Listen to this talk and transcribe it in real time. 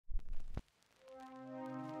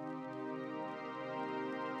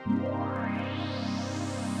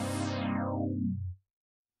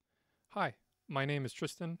Hi, my name is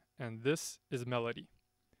Tristan, and this is Melodi.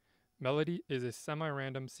 Melodi is a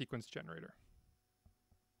semi-random sequence generator.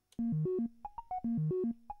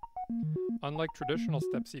 Unlike traditional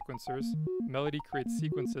step sequencers, Melodi creates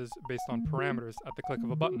sequences based on parameters at the click of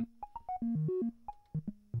a button.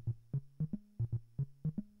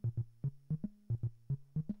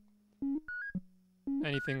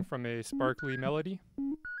 Anything from a sparkly melody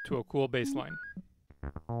to a cool bass line.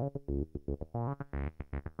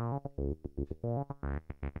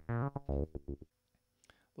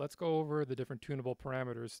 Let's go over the different tunable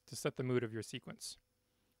parameters to set the mood of your sequence.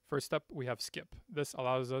 First up, we have skip. This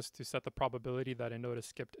allows us to set the probability that a note is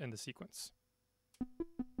skipped in the sequence.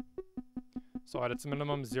 So at its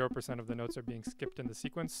minimum, 0% of the notes are being skipped in the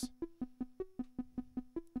sequence.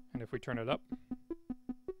 And if we turn it up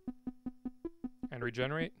and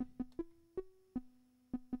regenerate,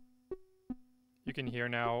 you can hear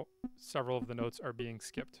now several of the notes are being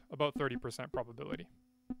skipped, about 30% probability.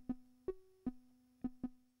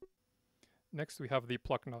 Next, we have the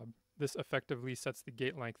pluck knob. This effectively sets the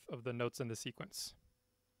gate length of the notes in the sequence.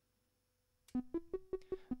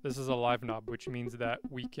 This is a live knob, which means that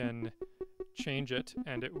we can change it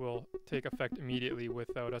and it will take effect immediately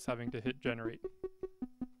without us having to hit generate.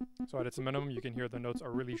 So at its minimum, you can hear the notes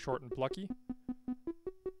are really short and plucky.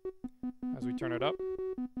 As we turn it up,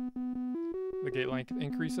 the gate length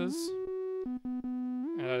increases,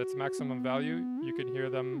 and at its maximum value, you can hear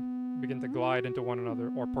them begin to glide into one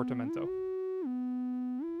another, or portamento.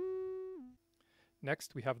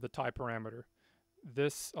 Next, we have the tie parameter.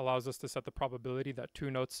 This allows us to set the probability that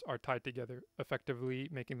two notes are tied together, effectively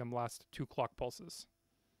making them last 2 clock pulses.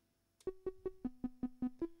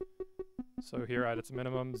 So here at its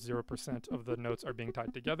minimum, 0% of the notes are being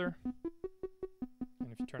tied together.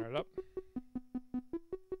 And if you turn it up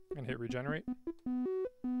and hit regenerate,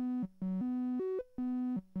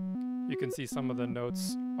 you can see some of the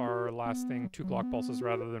notes are lasting 2 clock pulses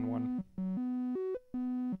rather than 1.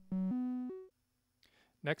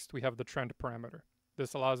 Next, we have the trend parameter.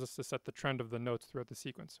 This allows us to set the trend of the notes throughout the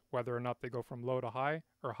sequence, whether or not they go from low to high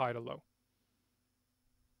or high to low.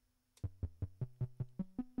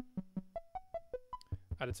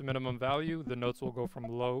 At its minimum value, the notes will go from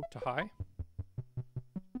low to high,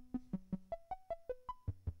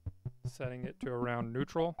 setting it to around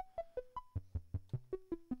neutral.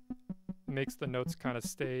 Makes the notes kind of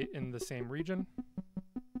stay in the same region.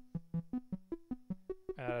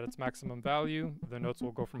 At its maximum value, the notes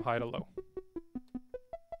will go from high to low.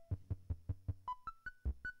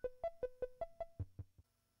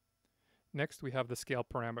 Next, we have the scale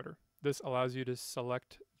parameter. This allows you to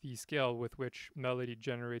select the scale with which Melodi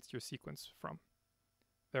generates your sequence from.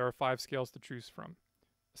 There are 5 scales to choose from: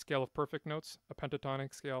 a scale of perfect notes, a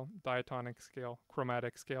pentatonic scale, diatonic scale,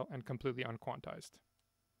 chromatic scale, and completely unquantized.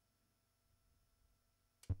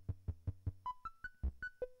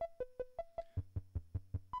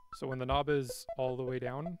 So when the knob is all the way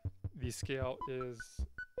down, the scale is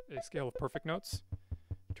a scale of perfect notes.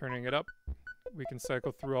 Turning it up, we can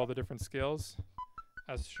cycle through all the different scales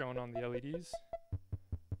as shown on the LEDs,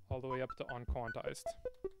 all the way up to unquantized.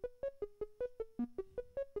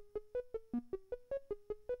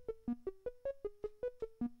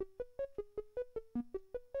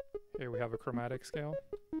 Here we have a chromatic scale.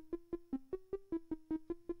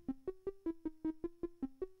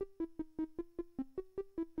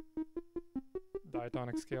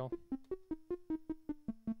 Diatonic scale.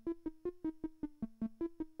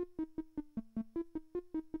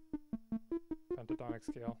 Pentatonic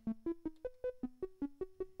scale.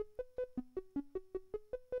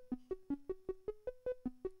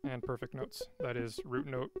 And perfect notes. That is root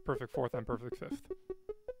note, perfect fourth, and perfect fifth.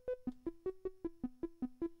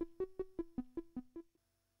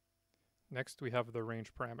 Next, we have the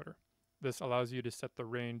range parameter. This allows you to set the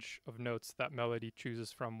range of notes that Melodi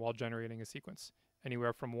chooses from while generating a sequence,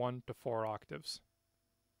 anywhere from 1 to 4 octaves.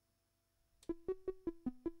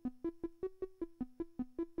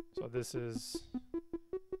 So this is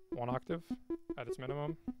 1 octave at its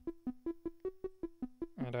minimum,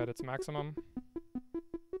 and at its maximum,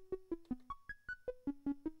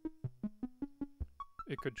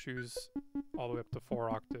 it could choose all the way up to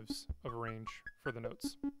 4 octaves of range for the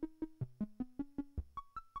notes.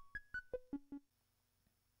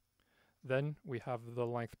 Then we have the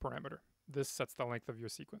length parameter. This sets the length of your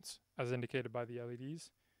sequence. As indicated by the LEDs,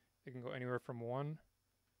 it can go anywhere from 1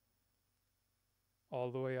 all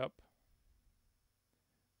the way up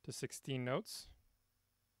to 16 notes.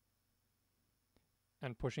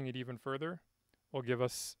 And pushing it even further will give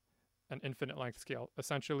us an infinite length scale,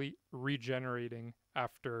 essentially regenerating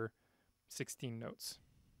after 16 notes.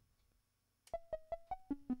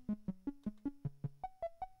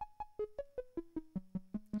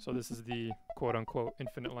 So this is the quote-unquote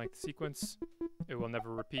infinite length sequence. It will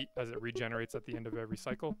never repeat as it regenerates at the end of every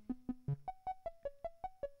cycle.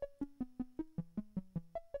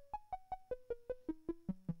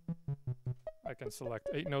 I can select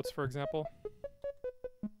 8 notes, for example.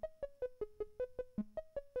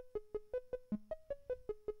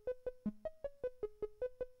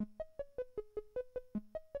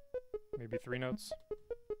 Maybe 3 notes.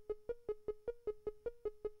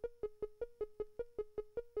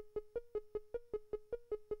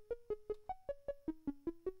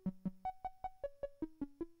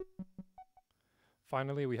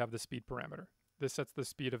 Finally, we have the speed parameter. This sets the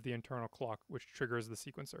speed of the internal clock, which triggers the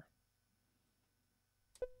sequencer.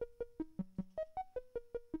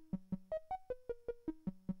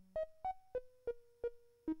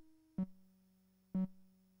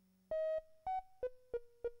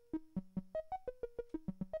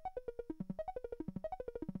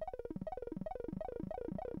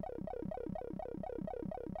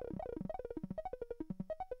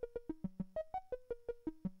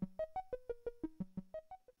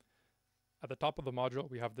 At the top of the module,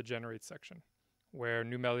 we have the generate section, where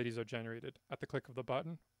new melodies are generated at the click of the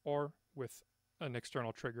button or with an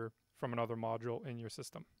external trigger from another module in your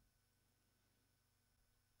system.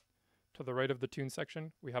 To the right of the tune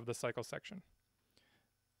section, we have the cycle section.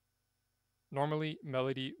 Normally,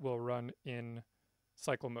 Melodi will run in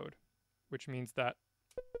cycle mode, which means that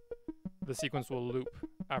the sequence will loop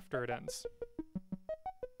after it ends.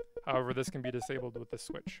 However, this can be disabled with this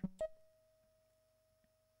switch.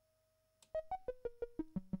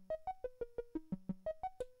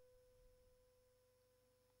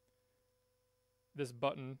 This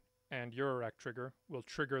button and Eurorack trigger will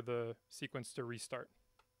trigger the sequence to restart.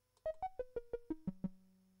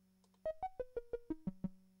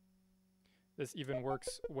 This even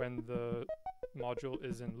works when the module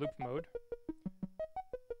is in loop mode.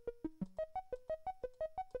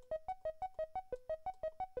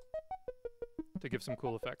 To give some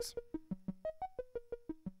cool effects.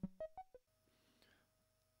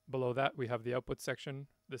 Below that, we have the output section.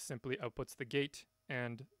 This simply outputs the gate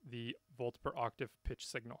and the volt per octave pitch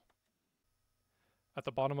signal. At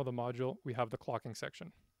the bottom of the module, we have the clocking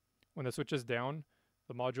section. When the switch is down,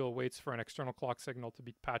 the module waits for an external clock signal to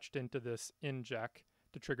be patched into this in jack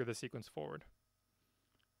to trigger the sequence forward.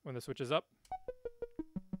 When the switch is up,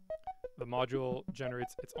 the module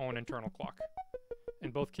generates its own internal clock.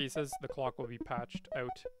 In both cases, the clock will be patched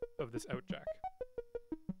out of this out jack.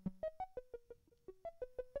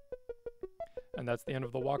 And that's the end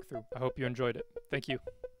of the walkthrough. I hope you enjoyed it. Thank you.